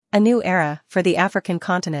A new era for the African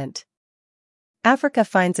continent. Africa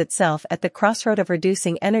finds itself at the crossroad of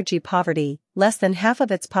reducing energy poverty. Less than half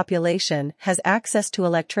of its population has access to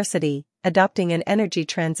electricity, adopting an energy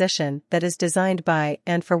transition that is designed by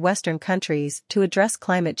and for Western countries to address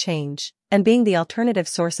climate change, and being the alternative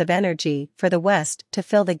source of energy for the West to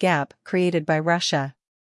fill the gap created by Russia.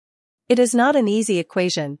 It is not an easy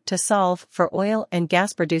equation to solve for oil and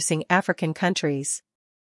gas-producing African countries.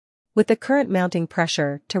 With the current mounting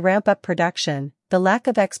pressure to ramp up production, the lack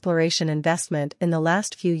of exploration investment in the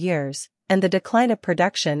last few years, and the decline of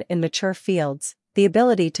production in mature fields, the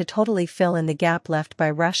ability to totally fill in the gap left by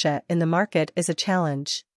Russia in the market is a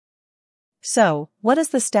challenge. So, what is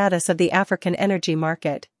the status of the African energy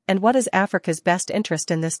market, and what is Africa's best interest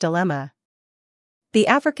in this dilemma? The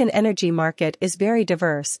African energy market is very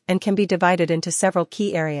diverse and can be divided into several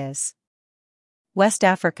key areas. West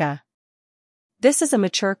Africa. This is a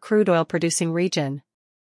mature crude oil producing region.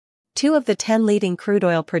 2 of the 10 leading crude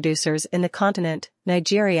oil producers in the continent,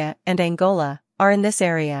 Nigeria and Angola, are in this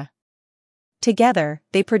area. Together,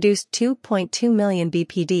 they produce 2.2 million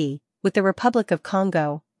BPD, with the Republic of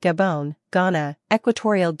Congo, Gabon, Ghana,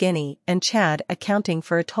 Equatorial Guinea, and Chad accounting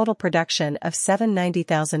for a total production of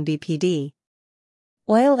 790,000 BPD.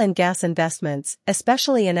 Oil and gas investments,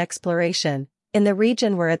 especially in exploration, in the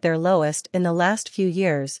region were at their lowest in the last few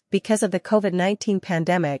years because of the COVID-19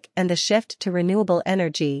 pandemic and the shift to renewable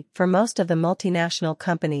energy for most of the multinational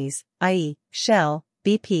companies, i.e., Shell,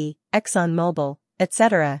 BP, ExxonMobil,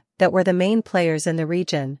 etc., that were the main players in the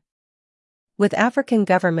region. With African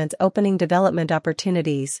governments opening development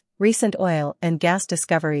opportunities, recent oil and gas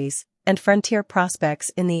discoveries, and frontier prospects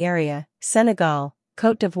in the area, Senegal,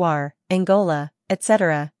 Côte d'Ivoire, Angola,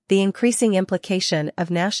 etc., the increasing implication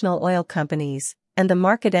of national oil companies, and the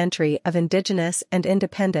market entry of indigenous and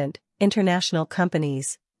independent, international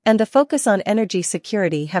companies, and the focus on energy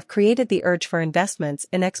security have created the urge for investments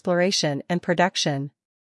in exploration and production.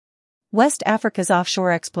 West Africa's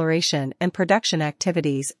offshore exploration and production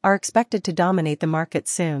activities are expected to dominate the market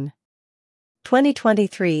soon.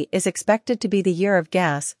 2023 is expected to be the year of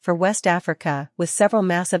gas for West Africa, with several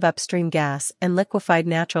massive upstream gas and liquefied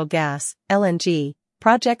natural gas, LNG,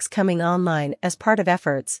 projects coming online as part of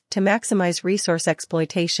efforts to maximize resource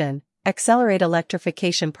exploitation, accelerate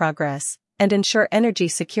electrification progress, and ensure energy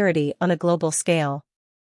security on a global scale.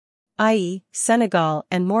 i.e., Senegal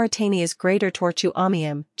and Mauritania's Greater Tortue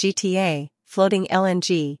Ahmeyim, GTA, floating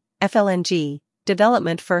LNG, FLNG,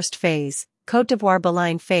 development first phase, Côte d'Ivoire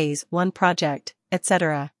Baleine Phase 1 project,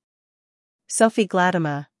 etc. Sophie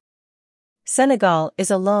Gladima. Senegal is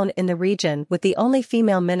alone in the region with the only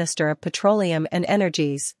female Minister of Petroleum and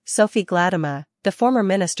Energies, Sophie Gladima, the former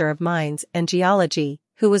Minister of Mines and Geology,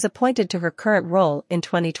 who was appointed to her current role in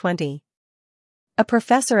 2020. A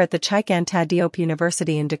professor at the Cheikh Anta Diop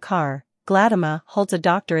University in Dakar, Gladima holds a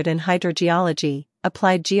doctorate in hydrogeology,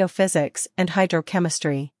 applied geophysics, and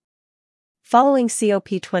hydrochemistry. Following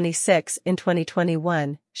COP26 in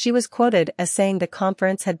 2021, she was quoted as saying the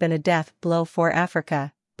conference had been a death blow for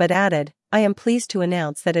Africa, but added, "I am pleased to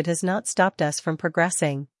announce that it has not stopped us from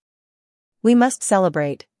progressing. We must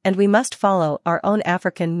celebrate, and we must follow our own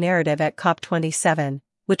African narrative at COP27,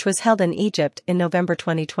 which was held in Egypt in November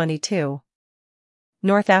 2022.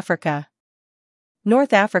 North Africa.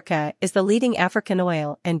 North Africa is the leading African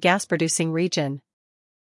oil and gas-producing region.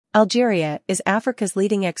 Algeria is Africa's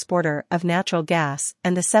leading exporter of natural gas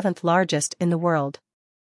and the 7th largest in the world.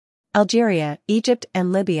 Algeria, Egypt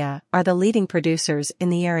and Libya are the leading producers in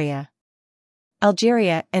the area.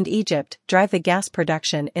 Algeria and Egypt drive the gas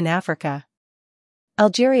production in Africa.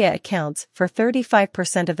 Algeria accounts for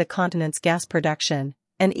 35% of the continent's gas production,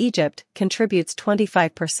 and Egypt contributes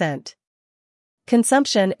 25%.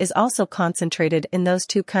 Consumption is also concentrated in those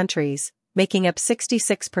 2 countries, making up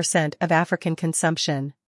 66% of African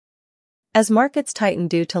consumption. As markets tighten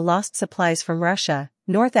due to lost supplies from Russia,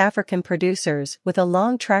 North African producers with a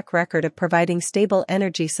long track record of providing stable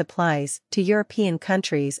energy supplies to European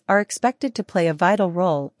countries are expected to play a vital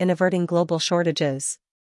role in averting global shortages.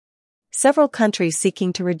 Several countries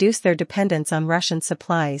seeking to reduce their dependence on Russian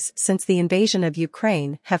supplies since the invasion of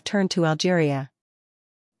Ukraine have turned to Algeria.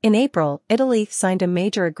 In April, Italy signed a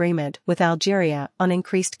major agreement with Algeria on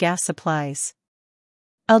increased gas supplies.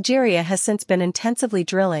 Algeria has since been intensively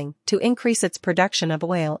drilling to increase its production of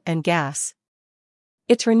oil and gas.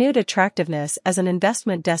 Its renewed attractiveness as an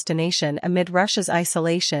investment destination amid Russia's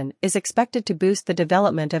isolation is expected to boost the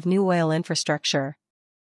development of new oil infrastructure.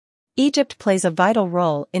 Egypt plays a vital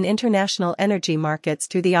role in international energy markets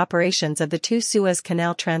through the operations of the 2 Suez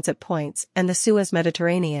Canal transit points and the Suez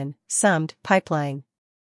Mediterranean (SUMD) pipeline.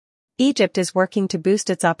 Egypt is working to boost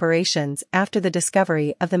its operations after the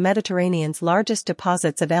discovery of the Mediterranean's largest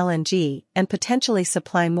deposits of LNG and potentially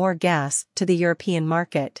supply more gas to the European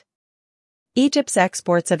market. Egypt's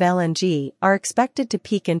exports of LNG are expected to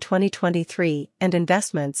peak in 2023 and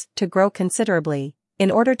investments to grow considerably in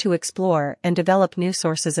order to explore and develop new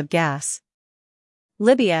sources of gas.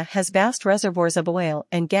 Libya has vast reservoirs of oil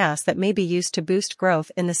and gas that may be used to boost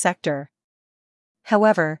growth in the sector.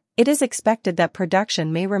 However, it is expected that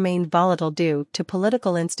production may remain volatile due to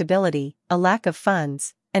political instability, a lack of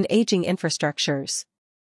funds, and aging infrastructures.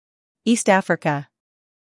 East Africa.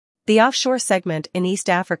 The offshore segment in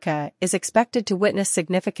East Africa is expected to witness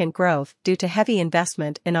significant growth due to heavy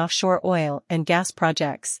investment in offshore oil and gas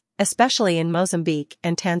projects, especially in Mozambique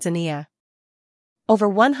and Tanzania. Over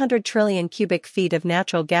 100 trillion cubic feet of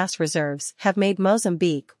natural gas reserves have made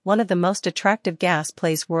Mozambique one of the most attractive gas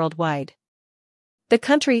plays worldwide. The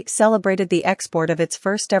country celebrated the export of its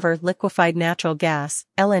first-ever liquefied natural gas,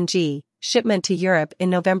 LNG, shipment to Europe in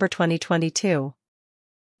November 2022.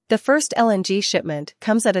 The first LNG shipment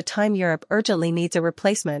comes at a time Europe urgently needs a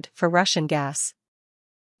replacement for Russian gas.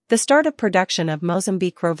 The start of production of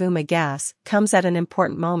Mozambique Rovuma gas comes at an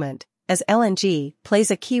important moment, as LNG plays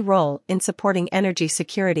a key role in supporting energy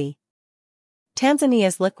security.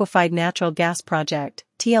 Tanzania's liquefied natural gas project,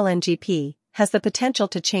 TLNGP, has the potential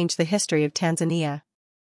to change the history of Tanzania.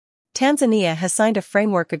 Tanzania has signed a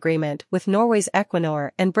framework agreement with Norway's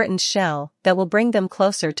Equinor and Britain's Shell that will bring them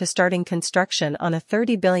closer to starting construction on a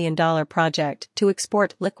 $30 billion project to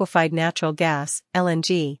export liquefied natural gas,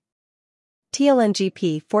 LNG.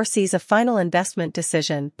 TLNGP foresees a final investment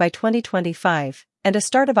decision by 2025 and a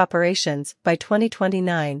start of operations by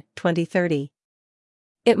 2029-2030.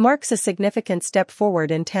 It marks a significant step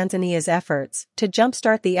forward in Tanzania's efforts to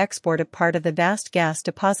jumpstart the export of part of the vast gas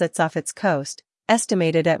deposits off its coast,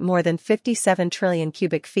 estimated at more than 57 trillion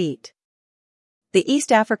cubic feet. The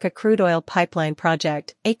East Africa Crude Oil Pipeline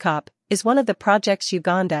Project, EACOP, is one of the projects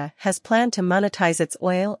Uganda has planned to monetize its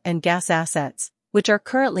oil and gas assets, which are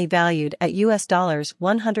currently valued at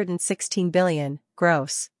 $116 billion,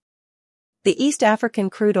 gross. The East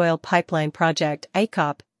African Crude Oil Pipeline Project,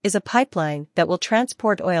 EACOP, is a pipeline that will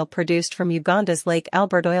transport oil produced from Uganda's Lake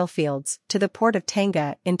Albert oil fields to the port of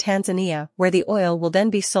Tanga in Tanzania, where the oil will then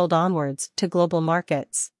be sold onwards to global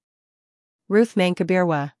markets. Ruth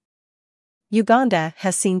Nankabirwa. Uganda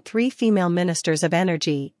has seen 3 female ministers of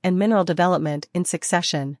energy and mineral development in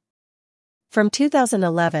succession. From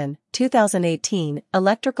 2011-2018,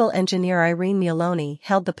 electrical engineer Irene Muloni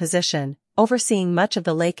held the position, overseeing much of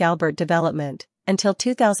the Lake Albert development, until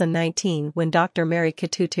 2019 when Dr. Mary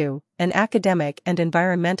Kitutu, an academic and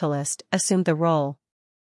environmentalist, assumed the role.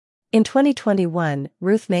 In 2021,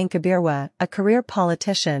 Ruth Nankabirwa, a career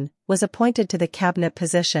politician, was appointed to the cabinet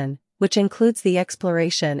position, which includes the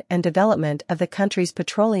exploration and development of the country's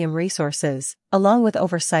petroleum resources, along with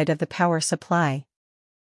oversight of the power supply.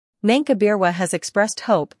 Nankabirwa has expressed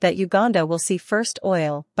hope that Uganda will see first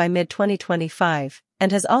oil by mid-2025,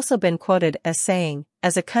 and has also been quoted as saying,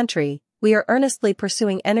 "As a country, we are earnestly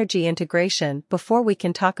pursuing energy integration before we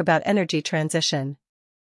can talk about energy transition."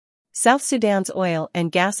 South Sudan's oil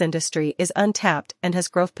and gas industry is untapped and has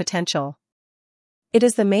growth potential. It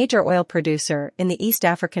is the major oil producer in the East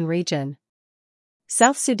African region.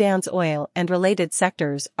 South Sudan's oil and related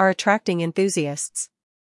sectors are attracting enthusiasts.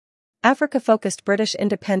 Africa-focused British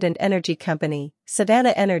independent energy company,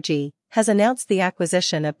 Savannah Energy, has announced the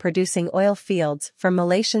acquisition of producing oil fields from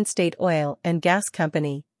Malaysian state oil and gas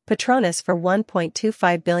company, Petronas, for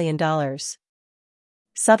 $1.25 billion.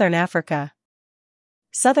 Southern Africa.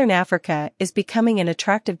 Southern Africa is becoming an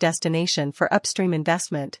attractive destination for upstream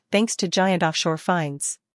investment thanks to giant offshore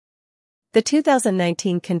finds. The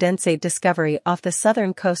 2019 condensate discovery off the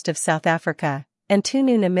southern coast of South Africa, and 2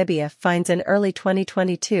 new Namibia finds in early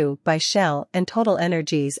 2022 by Shell and Total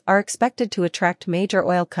Energies are expected to attract major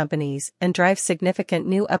oil companies and drive significant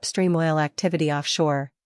new upstream oil activity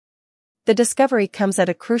offshore. The discovery comes at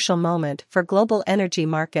a crucial moment for global energy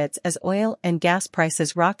markets as oil and gas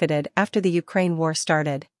prices rocketed after the Ukraine war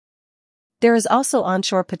started. There is also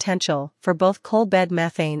onshore potential for both coal bed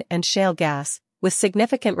methane and shale gas, with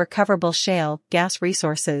significant recoverable shale gas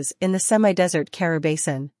resources in the semi-desert Karoo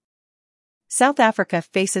Basin. South Africa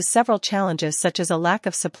faces several challenges such as a lack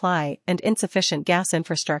of supply and insufficient gas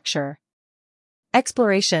infrastructure.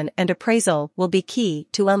 Exploration and appraisal will be key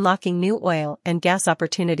to unlocking new oil and gas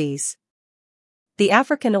opportunities. The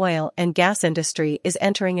African oil and gas industry is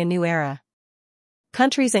entering a new era.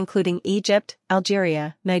 Countries including Egypt,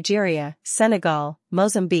 Algeria, Nigeria, Senegal,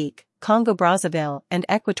 Mozambique, Congo-Brazzaville, and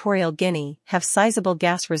Equatorial Guinea have sizable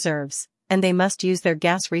gas reserves, and they must use their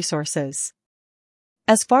gas resources.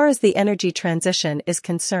 As far as the energy transition is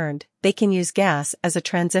concerned, they can use gas as a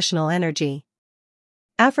transitional energy.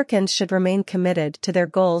 Africans should remain committed to their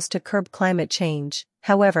goals to curb climate change.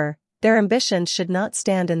 However, their ambitions should not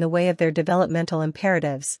stand in the way of their developmental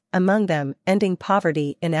imperatives, among them, ending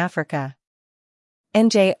poverty in Africa.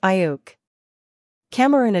 N.J. Ayuk,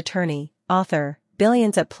 Cameroon attorney, author,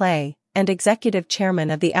 Billions at Play, and executive chairman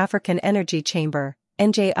of the African Energy Chamber,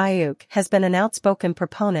 N.J. Ayuk has been an outspoken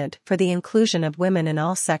proponent for the inclusion of women in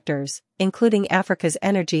all sectors, including Africa's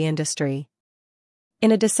energy industry.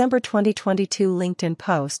 In a December 2022 LinkedIn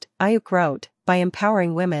post, Ayuk wrote, "By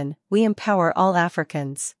empowering women, we empower all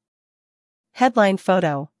Africans." Headline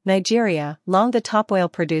photo: Nigeria, long the top oil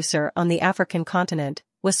producer on the African continent,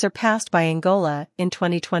 was surpassed by Angola in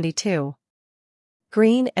 2022.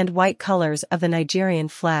 Green and white colors of the Nigerian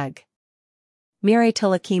flag. Mire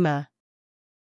Tilakima.